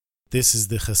This is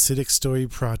the Hasidic Story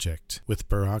Project with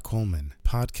Barak Holman,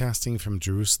 podcasting from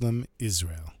Jerusalem,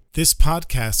 Israel. This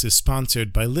podcast is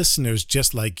sponsored by listeners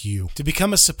just like you. To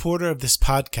become a supporter of this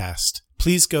podcast,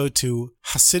 please go to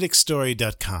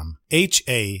HasidicStory.com,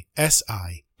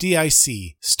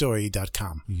 HASIDIC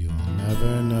story.com. You'll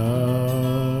never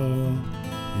know,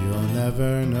 you'll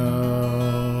never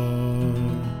know,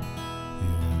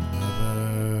 you'll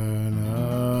never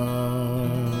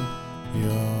know,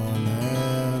 you'll never know.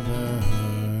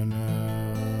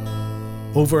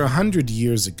 Over 100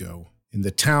 years ago, in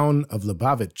the town of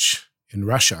Lubavitch in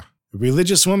Russia, a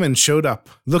religious woman showed up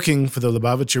looking for the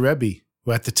Lubavitcher Rebbe,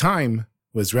 who at the time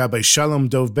was Rabbi Shalom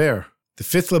Dov Ber, the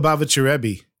fifth Lubavitcher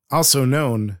Rebbe, also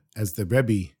known as the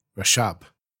Rebbe Rashab.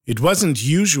 It wasn't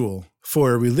usual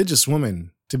for a religious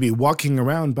woman to be walking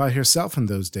around by herself in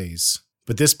those days,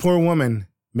 but this poor woman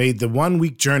made the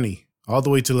 1-week journey all the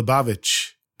way to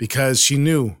Lubavitch because she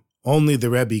knew only the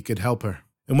Rebbe could help her.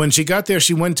 And when she got there,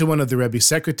 she went to one of the Rebbe's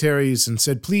secretaries and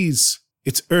said, "Please,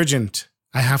 it's urgent.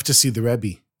 I have to see the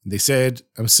Rebbe." And they said,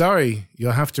 "I'm sorry,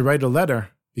 you'll have to write a letter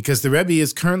because the Rebbe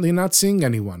is currently not seeing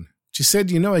anyone." She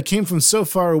said, I came from so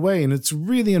far away and it's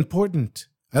really important.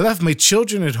 I left my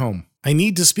children at home. I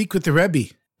need to speak with the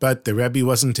Rebbe." But the Rebbe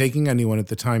wasn't taking anyone at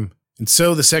the time. And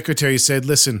so the secretary said,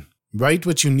 "Listen, write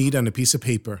what you need on a piece of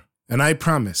paper. And I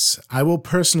promise I will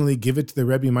personally give it to the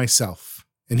Rebbe myself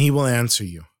and he will answer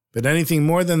you. But anything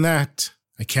more than that,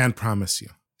 I can't promise you."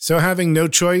 So having no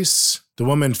choice, the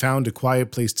woman found a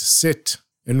quiet place to sit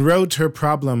and wrote her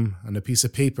problem on a piece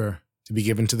of paper to be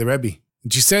given to the Rebbe.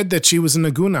 And she said that she was an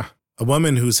aguna, a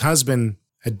woman whose husband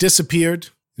had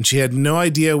disappeared, and she had no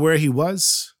idea where he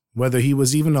was, whether he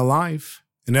was even alive.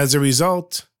 And as a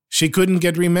result, she couldn't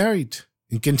get remarried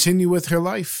and continue with her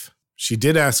life. She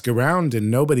did ask around, and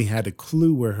nobody had a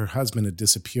clue where her husband had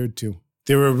disappeared to.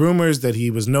 There were rumors that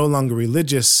he was no longer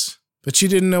religious, but she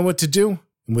didn't know what to do.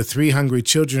 And with 3 hungry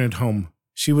children at home,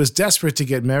 she was desperate to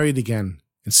get married again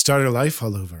and start her life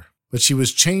all over. But she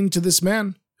was chained to this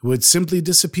man who had simply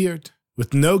disappeared,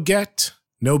 with no get,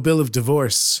 no bill of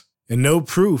divorce, and no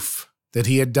proof that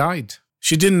he had died.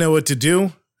 She didn't know what to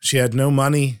do. She had no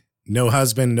money, no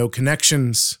husband, no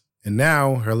connections, and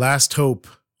now her last hope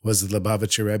was the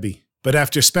Lubavitcher Rebbe. But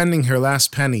after spending her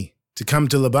last penny to come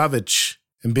to Lubavitch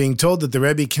and being told that the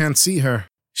Rebbe can't see her,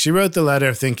 she wrote the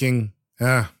letter thinking,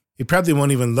 he probably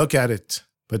won't even look at it.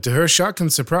 But to her shock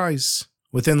and surprise,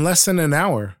 within less than an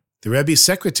hour, the Rebbe's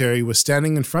secretary was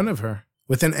standing in front of her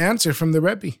with an answer from the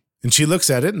Rebbe. And she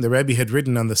looks at it, and the Rebbe had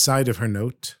written on the side of her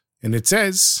note, and it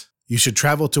says, "You should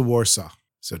travel to Warsaw."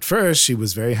 So at first, she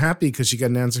was very happy because she got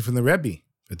an answer from the Rebbe.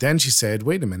 But then she said,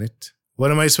 "Wait a minute,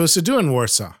 what am I supposed to do in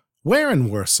Warsaw? Where in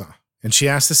Warsaw?" And she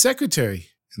asked the secretary,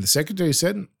 and the secretary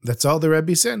said, "That's all the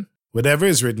Rebbe said. Whatever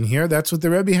is written here, that's what the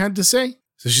Rebbe had to say."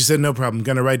 So she said, "No problem, I'm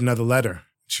going to write another letter."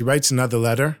 She writes another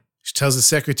letter. She tells the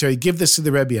secretary, "Give this to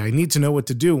the Rebbe. I need to know what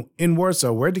to do in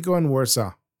Warsaw, where to go in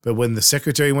Warsaw." But when the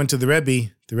secretary went to the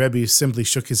Rebbe simply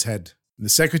shook his head. The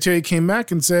secretary came back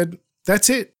and said, "That's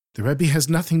it. The Rebbe has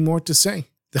nothing more to say."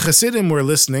 The Hasidim were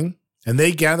listening, and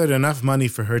they gathered enough money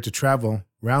for her to travel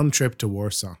round trip to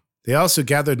Warsaw. They also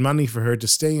gathered money for her to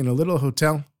stay in a little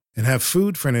hotel and have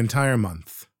food for an entire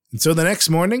month. And so the next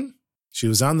morning, she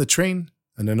was on the train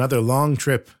on another long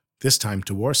trip, this time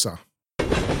to Warsaw.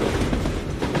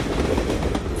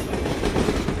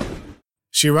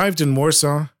 She arrived in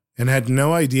Warsaw and had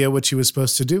no idea what she was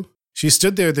supposed to do. She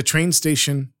stood there at the train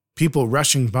station, people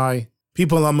rushing by,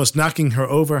 people almost knocking her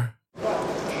over.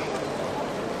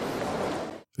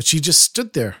 But she just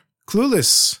stood there,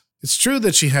 clueless. It's true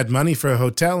that she had money for a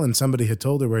hotel and somebody had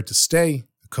told her where to stay,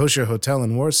 a kosher hotel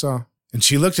in Warsaw. And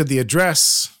she looked at the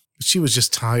address, but she was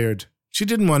just tired. She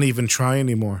didn't want to even try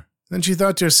anymore. Then she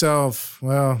thought to herself,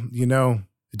 well,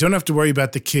 I don't have to worry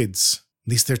about the kids.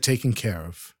 At least they're taken care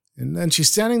of. And then she's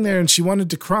standing there and she wanted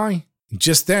to cry. And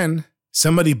just then,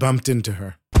 somebody bumped into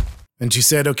her. And she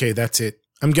said, "Okay, that's it.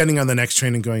 I'm getting on the next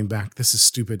train and going back. This is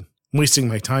stupid. I'm wasting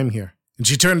my time here." And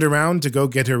she turned around to go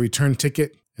get her return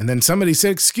ticket. And then somebody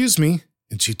said, "Excuse me."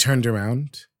 And she turned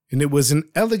around. And it was an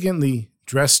elegantly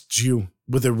dressed Jew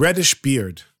with a reddish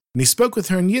beard. And he spoke with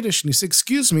her in Yiddish and he said,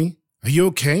 "Excuse me, are you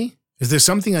okay? Is there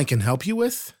something I can help you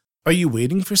with? Are you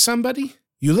waiting for somebody?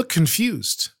 You look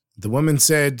confused." The woman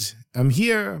said, "I'm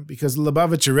here because the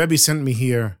Lubavitcher Rebbe sent me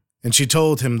here." And she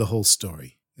told him the whole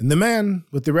story. And the man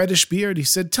with the reddish beard, he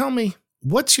said, "Tell me,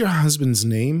 what's your husband's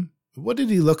name? What did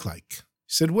he look like?"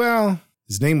 She said, "Well,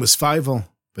 his name was Feivel,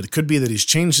 but it could be that he's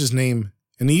changed his name.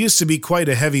 And he used to be quite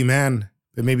a heavy man,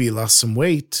 but maybe he lost some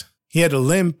weight. He had a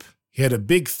limp. He had a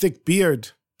big, thick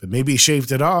beard, but maybe he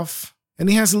shaved it off. And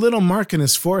he has a little mark on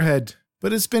his forehead,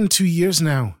 But it's been 2 years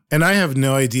now, and I have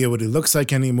no idea what he looks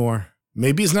like anymore.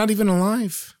 Maybe he's not even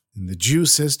alive. And the Jew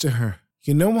says to her,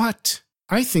 you know what?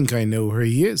 I think I know where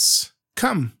he is.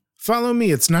 Come, follow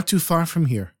me, it's not too far from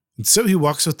here. And so he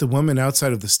walks with the woman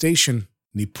outside of the station,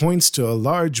 and he points to a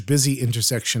large, busy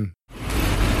intersection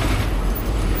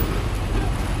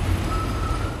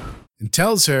and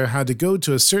tells her how to go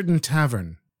to a certain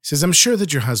tavern. He says, I'm sure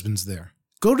that your husband's there.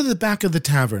 Go to the back of the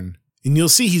tavern, and you'll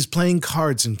see he's playing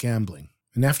cards and gambling.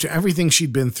 And after everything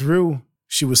she'd been through,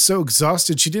 she was so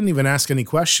exhausted she didn't even ask any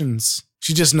questions.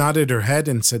 She just nodded her head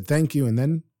and said thank you, and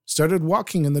then started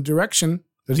walking in the direction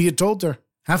that he had told her.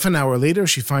 Half an hour later,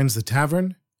 she finds the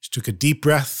tavern. She took a deep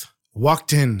breath,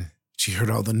 walked in. She heard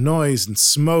all the noise and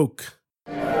smoke.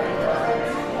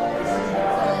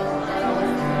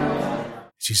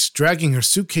 She's dragging her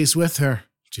suitcase with her.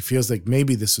 She feels like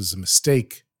maybe this was a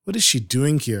mistake. What is she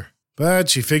doing here? But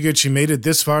she figured she made it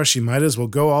this far, she might as well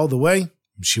go all the way.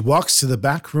 She walks to the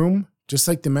back room, just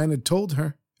like the man had told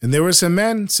her. And there were some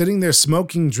men sitting there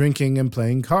smoking, drinking, and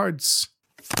playing cards.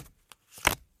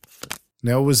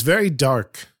 Now it was very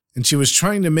dark, and she was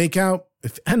trying to make out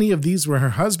if any of these were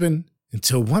her husband,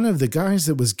 until one of the guys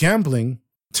that was gambling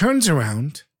turns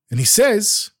around, and he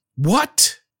says,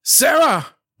 What? Sarah,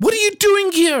 what are you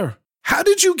doing here? How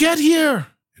did you get here?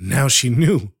 And now she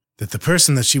knew that the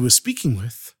person that she was speaking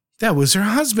with, that was her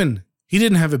husband. He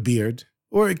didn't have a beard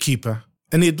or a kippah,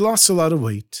 and he'd lost a lot of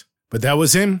weight. But that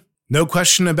was him, no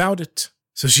question about it.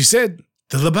 So she said,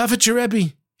 the Lubavitcher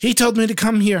Rebbe, he told me to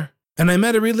come here, and I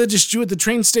met a religious Jew at the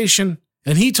train station,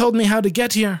 and he told me how to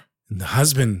get here. And the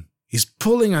husband, he's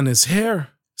pulling on his hair,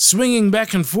 swinging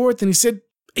back and forth, and he said,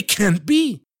 it can't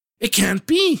be. It can't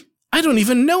be. I don't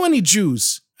even know any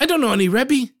Jews. I don't know any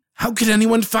Rebbe. How could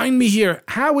anyone find me here?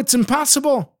 How? It's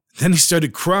impossible. Then he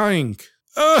started crying.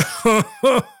 And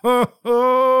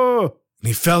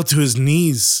he fell to his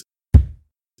knees.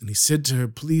 And he said to her,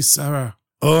 please, Sarah,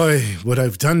 oi, what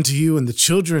I've done to you and the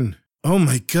children. Oh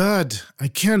my God, I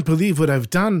can't believe what I've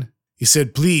done. He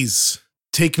said, please,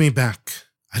 take me back.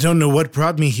 I don't know what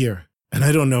brought me here, and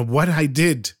I don't know what I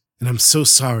did, and I'm so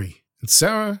sorry. And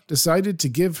Sarah decided to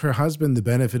give her husband the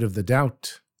benefit of the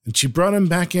doubt. And she brought him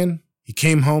back in. He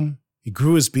came home. He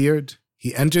grew his beard.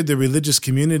 He entered the religious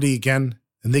community again,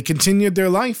 and they continued their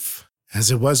life as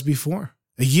it was before.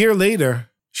 A year later,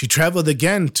 she traveled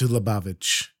again to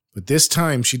Lubavitch, but this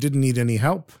time she didn't need any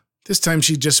help. This time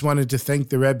she just wanted to thank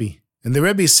the Rebbe. And the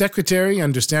Rebbe's secretary,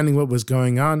 understanding what was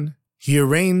going on, he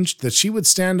arranged that she would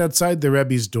stand outside the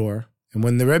Rebbe's door, and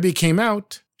when the Rebbe came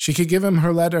out, she could give him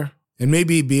her letter and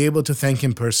maybe be able to thank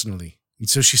him personally. And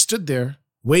so she stood there,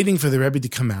 waiting for the Rebbe to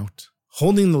come out,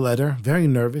 holding the letter, very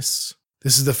nervous.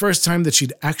 This is the first time that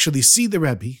she'd actually see the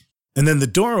Rebbe. And then the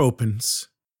door opens,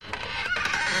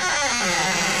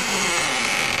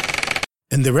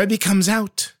 and the Rebbe comes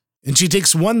out, and she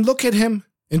takes one look at him,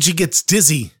 and she gets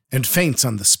dizzy and faints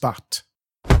on the spot.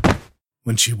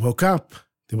 When she woke up,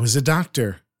 there was a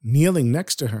doctor kneeling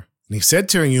next to her. And he said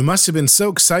to her, you must have been so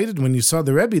excited when you saw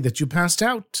the Rebbe that you passed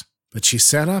out. But she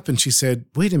sat up and she said,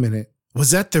 wait a minute,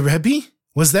 was that the Rebbe?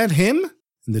 Was that him?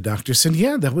 And the doctor said,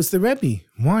 yeah, that was the Rebbe.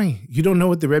 Why? You don't know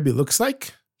what the Rebbe looks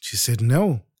like? She said,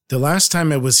 no. The last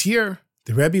time I was here,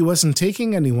 the Rebbe wasn't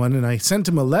taking anyone, and I sent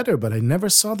him a letter, but I never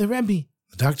saw the Rebbe.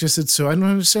 The doctor said, so I don't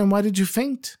understand, why did you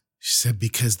faint? She said,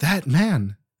 because that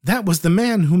was the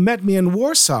man who met me in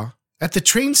Warsaw at the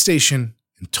train station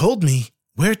and told me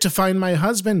where to find my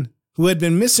husband, who had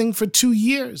been missing for 2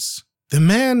 years. The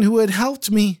man who had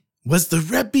helped me was the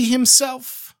Rebbe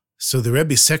himself. So the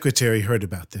Rebbe's secretary heard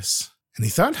about this, and he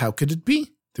thought, how could it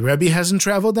be? The Rebbe hasn't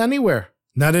traveled anywhere,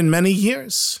 not in many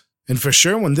years. And for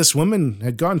sure, when this woman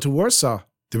had gone to Warsaw,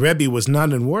 the Rebbe was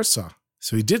not in Warsaw.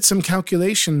 So he did some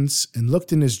calculations and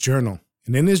looked in his journal.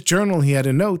 And in his journal, he had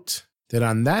a note that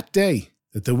on that day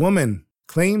that the woman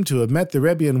claimed to have met the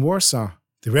Rebbe in Warsaw,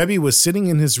 the Rebbe was sitting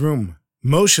in his room,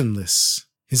 motionless,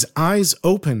 his eyes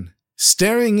open,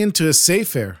 staring into a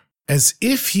sefer, as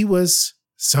if he was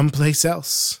someplace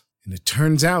else. And it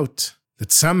turns out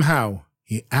that somehow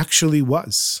he actually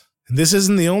was. And this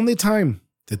isn't the only time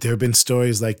that there have been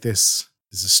stories like this.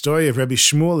 There's a story of Rebbe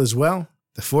Shmuel as well,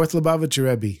 the fourth Lubavitcher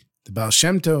Rebbe, the Baal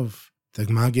Shem Tov,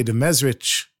 the Maggid of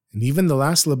Mezrich, and even the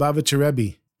last Lubavitcher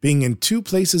Rebbe, being in 2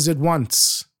 places at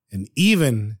once, and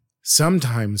even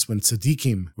sometimes when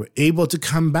tzaddikim were able to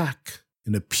come back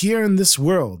and appear in this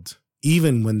world,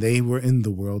 even when they were in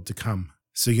the world to come.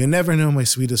 So you never know, my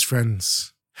sweetest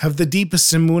friends. Have the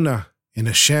deepest emunah in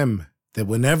Hashem, that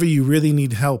whenever you really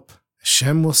need help,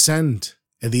 Hashem will send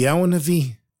Eliyahu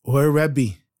Navi, or a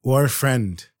Rebbe, or a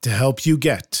friend, to help you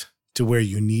get to where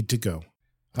you need to go.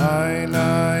 I,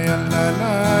 la, ya, la,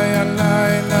 la, ya,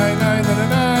 la, la, la, la, la,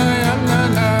 la.